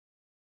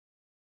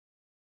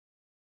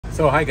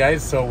So hi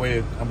guys,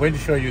 I'm going to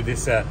show you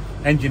this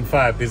engine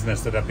fire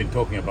business that I've been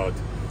talking about.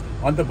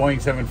 On the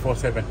Boeing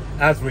 747,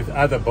 as with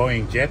other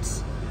Boeing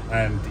jets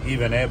and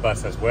even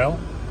Airbus as well,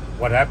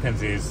 what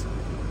happens is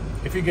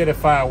if you get a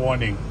fire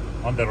warning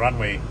on the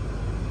runway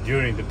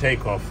during the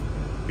takeoff,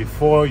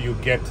 before you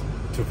get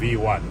to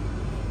V1,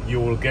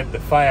 you will get the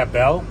fire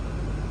bell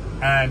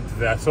and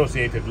the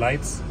associated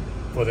lights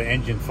for the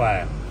engine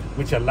fire,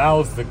 which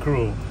allows the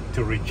crew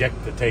to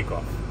reject the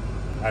takeoff.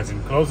 As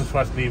in, close the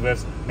thrust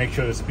levers, make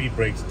sure the speed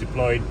brakes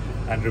deployed,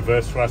 and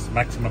reverse thrust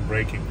maximum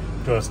braking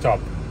to a stop.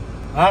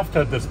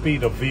 After the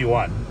speed of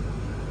V1,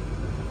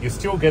 you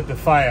still get the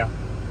fire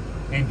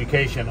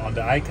indication on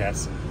the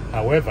ICAS.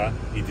 However,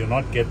 you do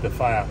not get the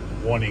fire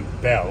warning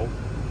bell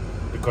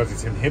because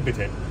it's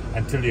inhibited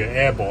until you're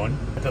airborne.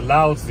 It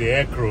allows the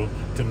aircrew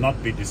to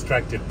not be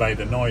distracted by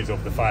the noise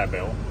of the fire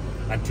bell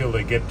until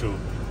they get to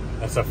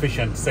a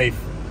sufficient safe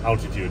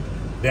altitude.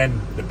 Then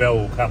the bell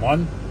will come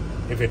on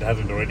if it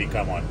hasn't already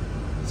come on.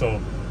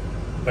 So,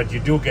 but you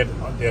do get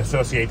the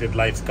associated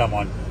lights come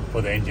on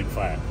for the engine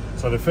fire.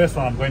 So the first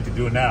one I'm going to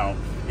do now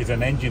is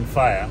an engine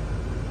fire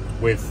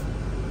with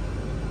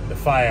the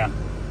fire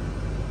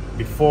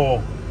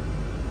before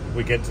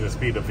we get to the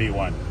speed of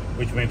V1,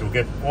 which means we'll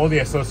get all the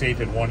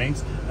associated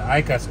warnings, the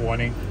ICAS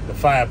warning, the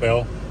fire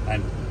bell,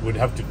 and we'd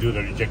have to do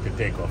the rejected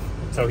takeoff.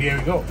 So here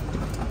we go.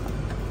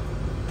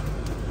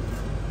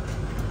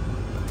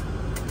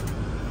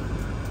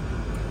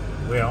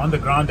 We are on the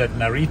ground at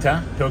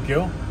Narita,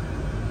 Tokyo.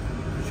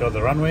 Show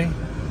the runway.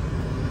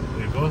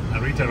 There you go,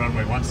 Narita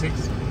runway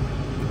 16.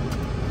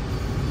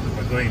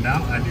 We're going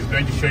now, and he's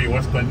going to show you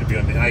what's going to be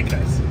on the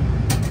ICAS.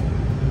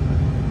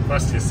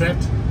 First is set.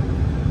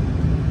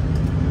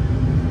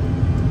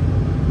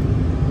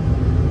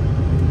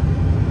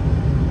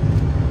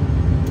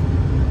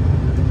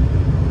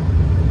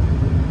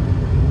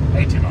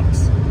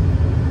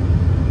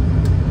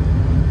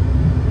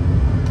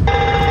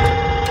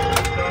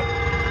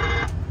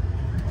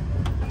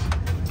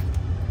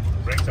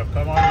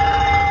 Come on.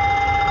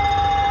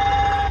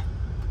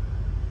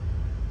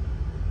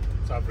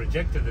 So I've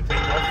rejected the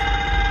takeoff.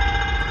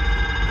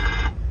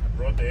 I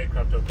brought the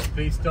aircraft to a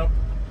complete stop.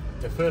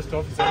 The first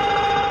officer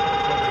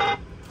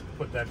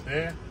put that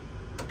there,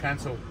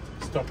 cancel,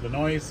 stop the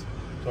noise.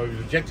 So we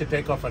rejected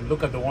takeoff, and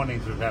look at the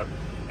warnings we have.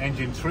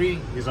 Engine 3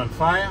 is on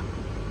fire.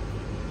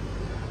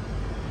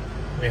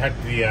 We had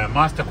the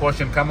master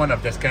caution come on.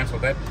 I've just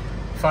cancelled that.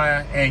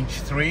 Fire Eng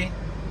 3,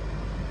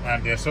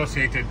 and the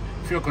associated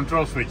fuel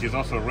control switch is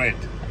also red.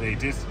 There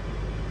it is,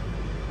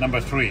 number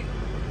 3.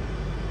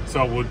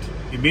 So would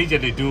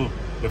immediately do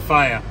the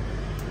fire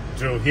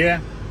drill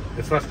here.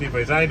 The thrust lever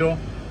is idle.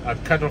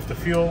 I'd cut off the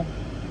fuel.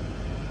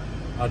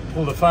 I'd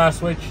pull the fire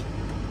switch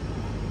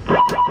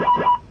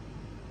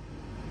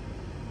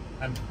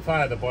and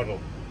fire the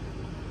bottle.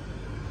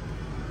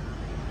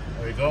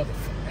 There we go,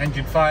 the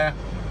engine fire.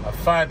 I've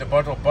fired the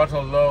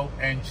bottle low,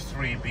 Eng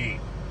 3B.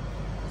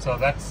 So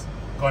that's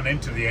gone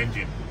into the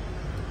engine.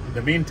 In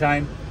the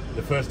meantime,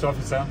 the first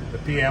officer, the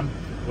PM,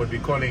 would be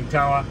calling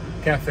tower,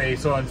 Cathay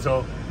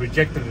so-and-so,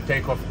 rejected the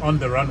takeoff on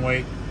the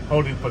runway,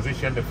 holding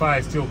position, the fire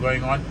is still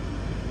going on.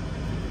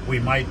 We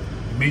might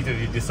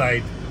immediately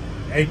decide,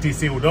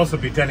 ATC would also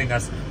be telling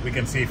us we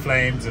can see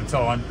flames and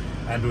so on,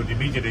 and would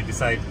immediately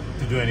decide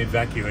to do an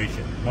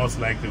evacuation. Most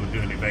likely would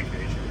do an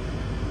evacuation.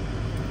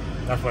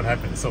 That's what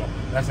happens. So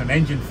that's an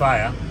engine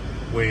fire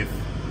with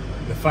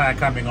the fire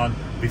coming on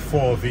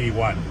before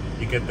V1.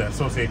 You get the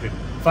associated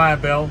fire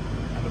bell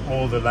and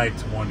all the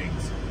lights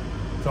warnings.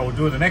 So we'll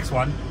do the next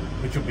one,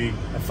 which will be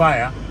a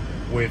fire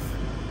with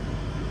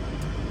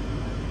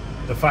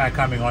the fire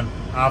coming on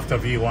after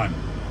V1.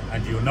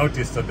 And you'll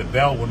notice that the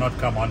bell will not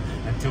come on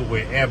until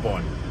we're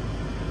airborne.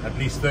 At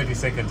least 30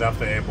 seconds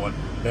after airborne,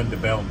 then the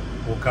bell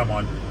will come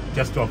on,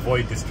 just to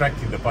avoid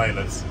distracting the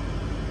pilots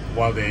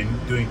while they're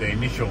doing the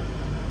initial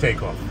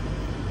takeoff.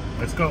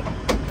 Let's go.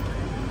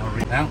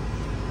 Now,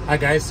 hi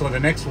guys, so the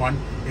next one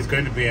is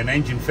going to be an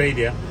engine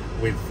failure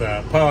with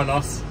power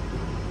loss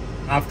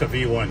after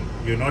V1.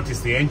 You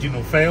notice the engine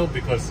will fail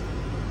because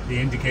the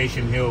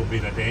indication here will be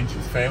that the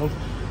engine's failed,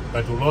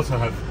 but we'll also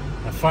have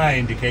a fire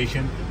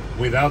indication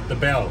without the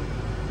bell.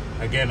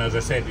 Again, as I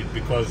said,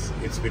 because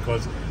it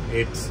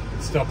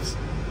stops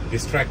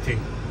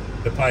distracting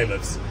the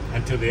pilots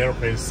until the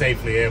airplane is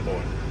safely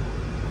airborne.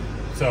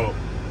 So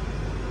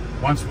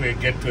once we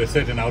get to a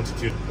certain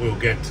altitude, we'll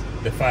get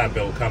the fire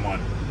bell come on,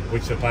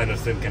 which the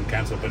pilots then can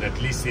cancel, but at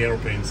least the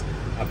airplane's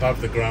above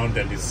the ground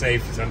and is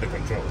safe, it's under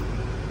control.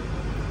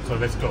 So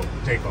let's go,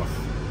 take off.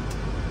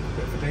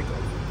 Go for takeoff.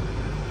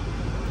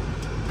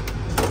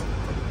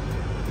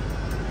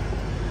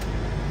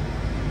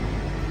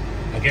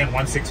 Again,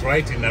 16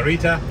 right in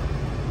Narita.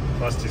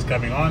 Thrust is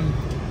coming on.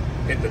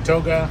 Hit the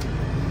toga,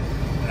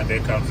 and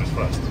there comes the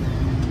thrust.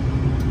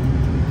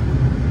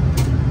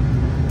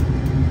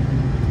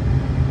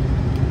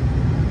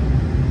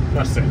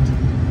 Thrust set.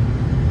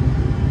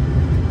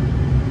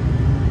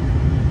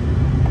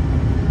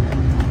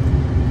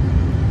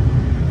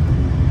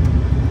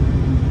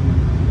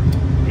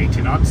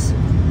 80 knots.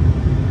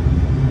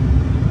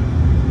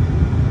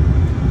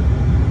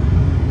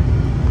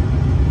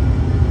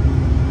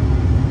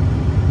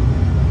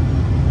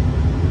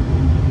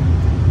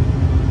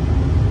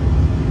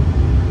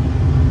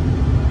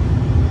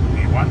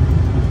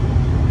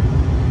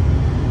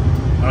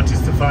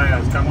 Notice the fire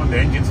has come on, the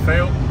engines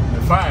fail,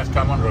 the fire has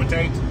come on,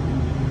 rotate,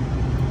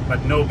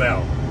 but no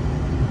bell.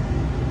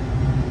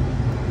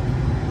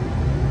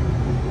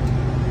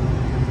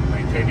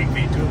 Maintaining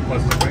V2,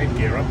 positive brake,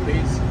 gear up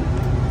please.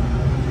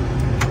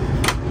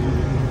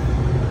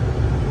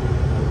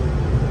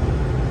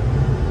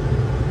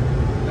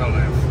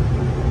 LF.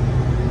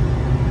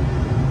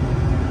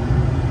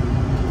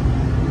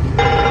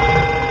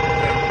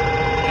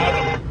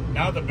 Okay.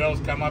 Now the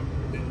bells come up,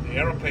 the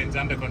aeroplane's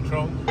under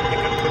control.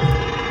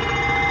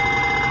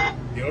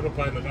 The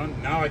autopilot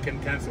on. Now I can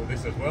cancel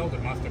this as well, the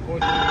master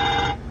code,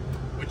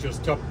 which will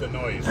stop the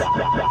noise. So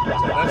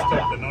that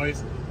stopped the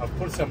noise. I've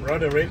put some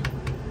rudder in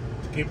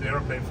to keep the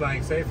aeroplane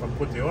flying safe. I've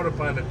put the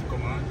autopilot to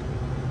command,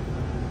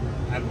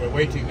 and we're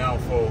waiting now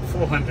for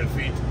 400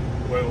 feet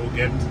where we'll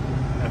get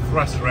a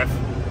thrust ref.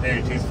 There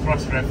it is,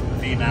 thrust ref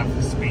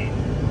VNAV speed.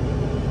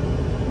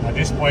 At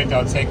this point I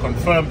would say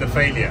confirm the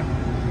failure.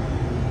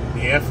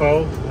 The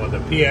FO or the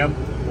PM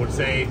would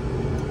say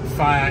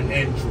fire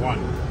edge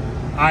 1.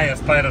 I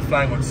as pilot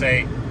flying would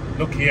say,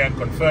 look here and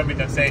confirm it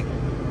and say,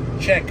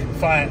 check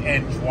fire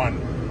edge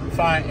 1.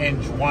 Fire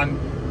edge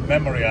 1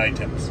 memory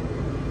items.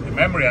 The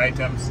memory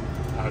items,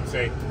 I would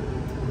say,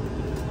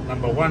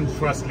 number 1,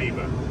 thrust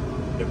lever.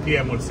 The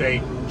PM would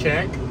say,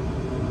 check.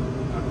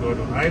 I'll go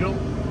to idle.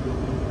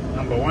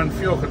 Number 1,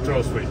 fuel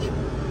control switch,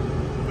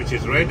 which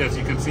is red as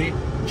you can see,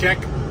 check,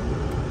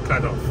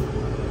 cut off.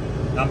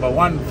 Number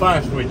 1,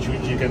 fire switch,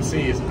 which you can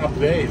see is up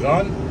there, is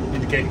on,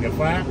 indicating a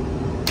fire,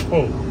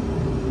 pull.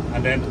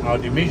 And then I'll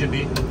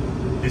immediately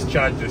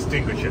discharge the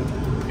extinguisher.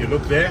 You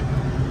look there,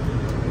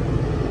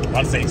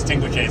 once the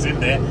extinguisher is in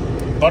there,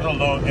 bottle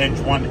low edge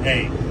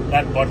 1A,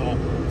 that bottle,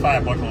 fire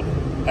bottle,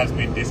 has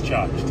been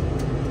discharged.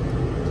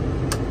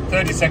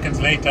 30 seconds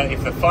later,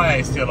 if the fire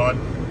is still on,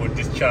 we'll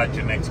discharge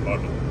the next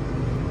bottle.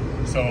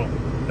 So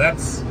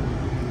that's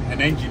an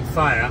engine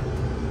fire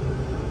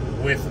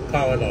with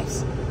power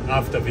loss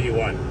after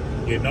V1.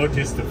 You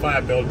notice the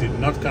fire bell did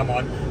not come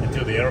on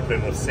until the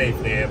aeroplane was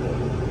safely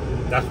airborne.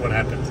 That's what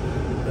happens.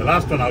 The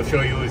last one I'll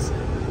show you is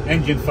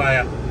engine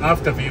fire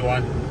after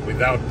V1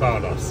 without power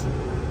loss.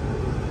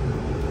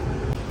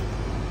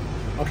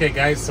 Okay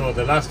guys, so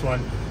the last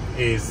one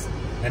is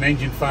an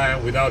engine fire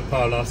without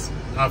power loss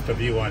after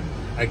V1.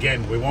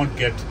 Again, we won't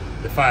get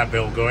the fire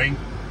bell going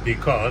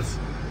because,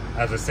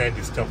 as I said,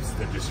 it stops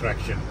the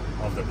distraction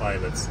of the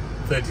pilots.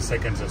 30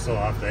 seconds or so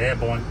after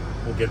airborne,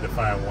 we'll get the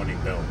fire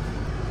warning bell.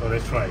 So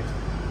let's try it.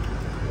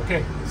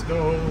 Okay, let's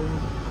go.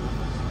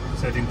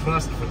 Setting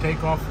thrust for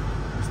takeoff.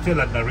 Still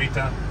at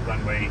Narita,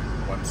 runway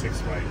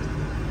 16 right.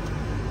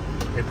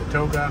 Hit the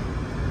toga.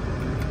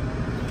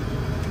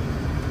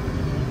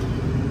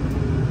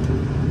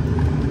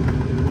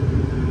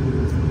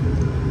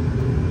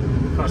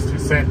 Thrust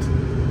is set.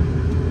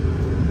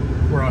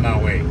 We're on our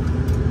way.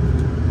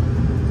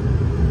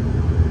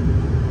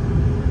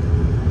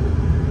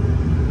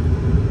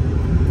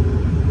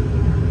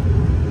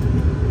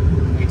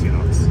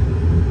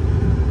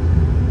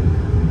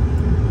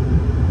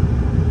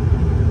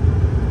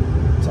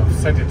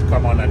 Set it to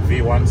come on at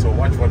V1, so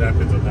watch what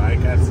happens on the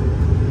ICAS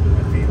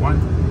at V1.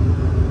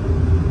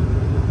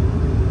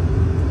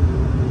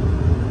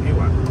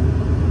 V1.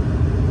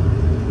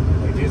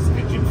 It is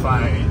engine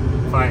fire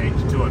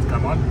engine 2 has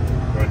come on.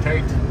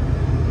 Rotate.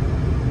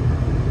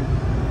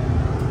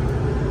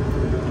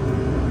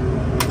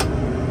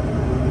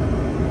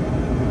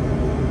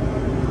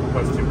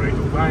 Positive rate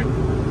of climb.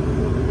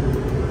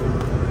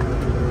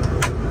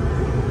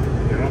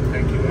 You're up,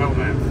 thank you,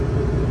 LMAF.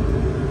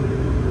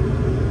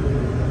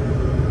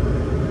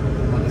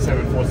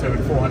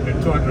 747,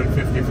 400,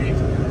 250 feet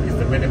is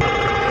the minimum.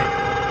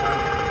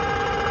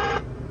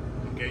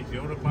 Engage the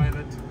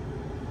autopilot,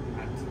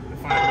 and the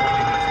fire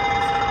warning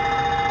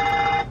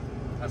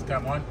has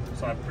come on.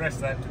 So I press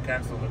that to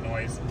cancel the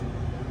noise,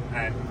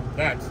 and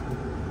that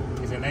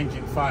is an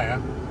engine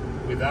fire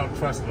without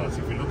thrust loss.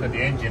 If you look at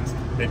the engines,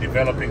 they're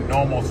developing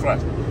normal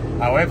thrust.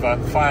 However,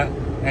 fire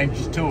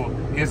engine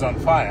 2 is on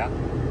fire.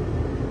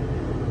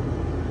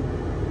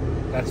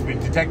 That's been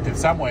detected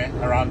somewhere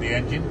around the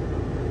engine,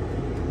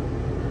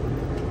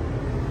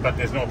 but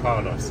there's no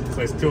power loss,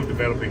 so it's still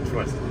developing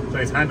thrust. So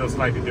it's handled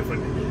slightly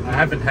differently. I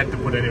haven't had to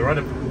put any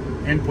rudder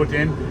input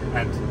in,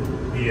 and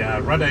the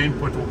rudder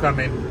input will come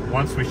in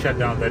once we shut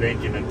down that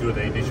engine and do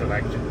the initial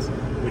actions,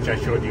 which I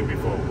showed you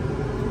before.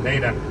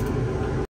 Later.